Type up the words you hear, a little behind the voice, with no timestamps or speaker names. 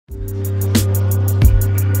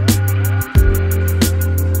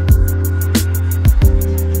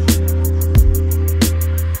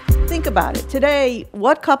today,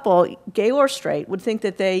 what couple, gay or straight, would think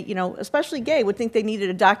that they, you know, especially gay, would think they needed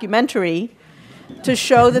a documentary to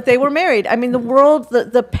show that they were married? I mean, the world,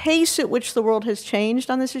 the pace at which the world has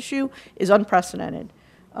changed on this issue is unprecedented.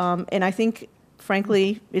 And I think,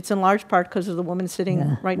 frankly, it's in large part because of the woman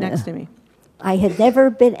sitting right next to me. I had never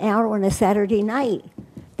been out on a Saturday night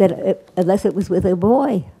unless it was with a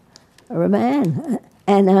boy or a man.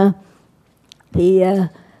 And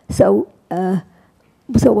so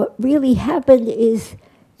what really happened is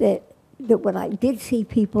that when I did see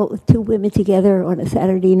people, two women together on a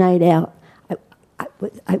Saturday night out,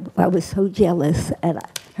 I was so jealous, and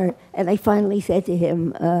I finally said to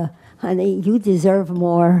him, honey, you deserve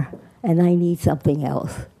more, and I need something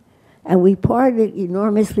else. And we parted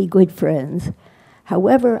enormously good friends.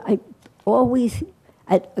 However, I always,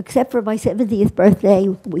 except for my 70th birthday,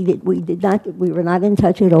 we were not in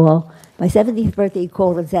touch at all. My 70th birthday, he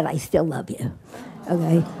called and said, I still love you.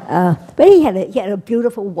 Okay, but he had a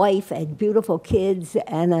beautiful wife and beautiful kids,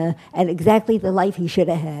 and exactly the life he should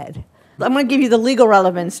have had. I'm going to give you the legal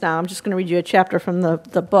relevance now. I'm just going to read you a chapter from the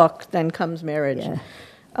book, Then Comes Marriage.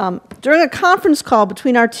 Yeah. During a conference call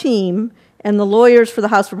between our team and the lawyers for the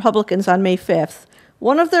House Republicans on May 5th,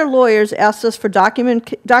 one of their lawyers asked us for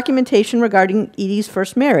documentation regarding Edie's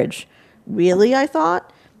first marriage. Really, I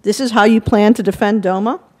thought? This is how you plan to defend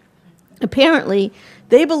DOMA? Apparently,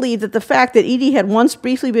 they believed that the fact that Edie had once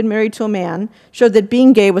briefly been married to a man showed that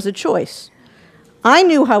being gay was a choice. I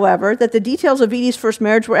knew, however, that the details of Edie's first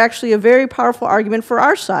marriage were actually a very powerful argument for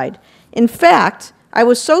our side. In fact, I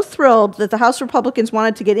was so thrilled that the House Republicans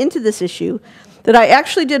wanted to get into this issue that I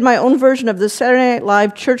actually did my own version of the Saturday Night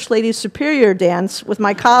Live Church Ladies Superior dance with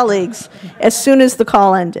my colleagues as soon as the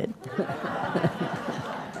call ended.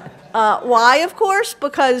 Why, of course?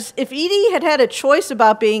 Because if Edie had had a choice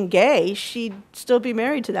about being gay, she'd still be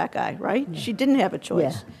married to that guy, right? Yeah. She didn't have a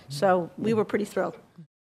choice. Yeah. So we were pretty thrilled.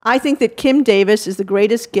 I think that Kim Davis is the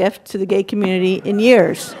greatest gift to the gay community in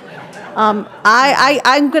years. I'm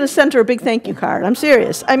going to send her a big thank you card. I'm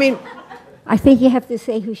serious. I mean, I think you have to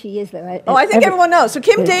say who she is, though. I think everyone knows. So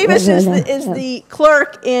Kim Davis is the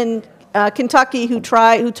clerk in Kentucky who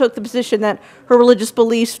took the position that her religious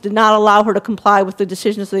beliefs did not allow her to comply with the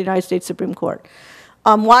decisions of the United States Supreme Court.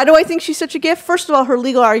 Why do I think she's such a gift? First of all, her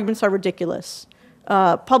legal arguments are ridiculous.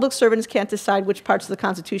 Public servants can't decide which parts of the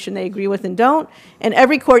Constitution they agree with and don't. And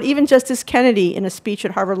every court, even Justice Kennedy, in a speech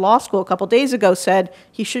at Harvard Law School a couple days ago, said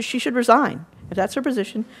she should resign. If that's her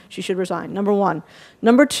position, she should resign, number one.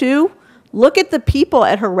 Number two, look at the people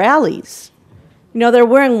at her rallies. You know, they're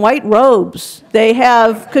wearing white robes. They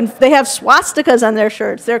have swastikas on their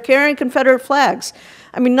shirts. They're carrying Confederate flags.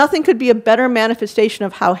 I mean, nothing could be a better manifestation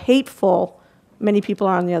of how hateful many people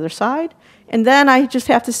are on the other side. And then I just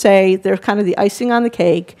have to say, there's kind of the icing on the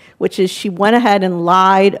cake, which is she went ahead and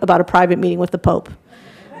lied about a private meeting with the Pope.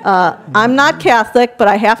 I'm not Catholic, but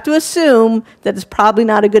I have to assume that it's probably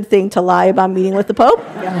not a good thing to lie about meeting with the Pope.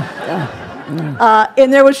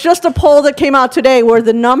 And there was just a poll that came out today where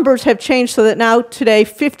the numbers have changed so that now today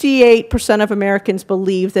 58% of Americans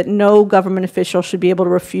believe that no government official should be able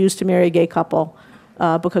to refuse to marry a gay couple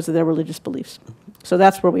because of their religious beliefs. So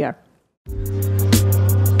that's where we are.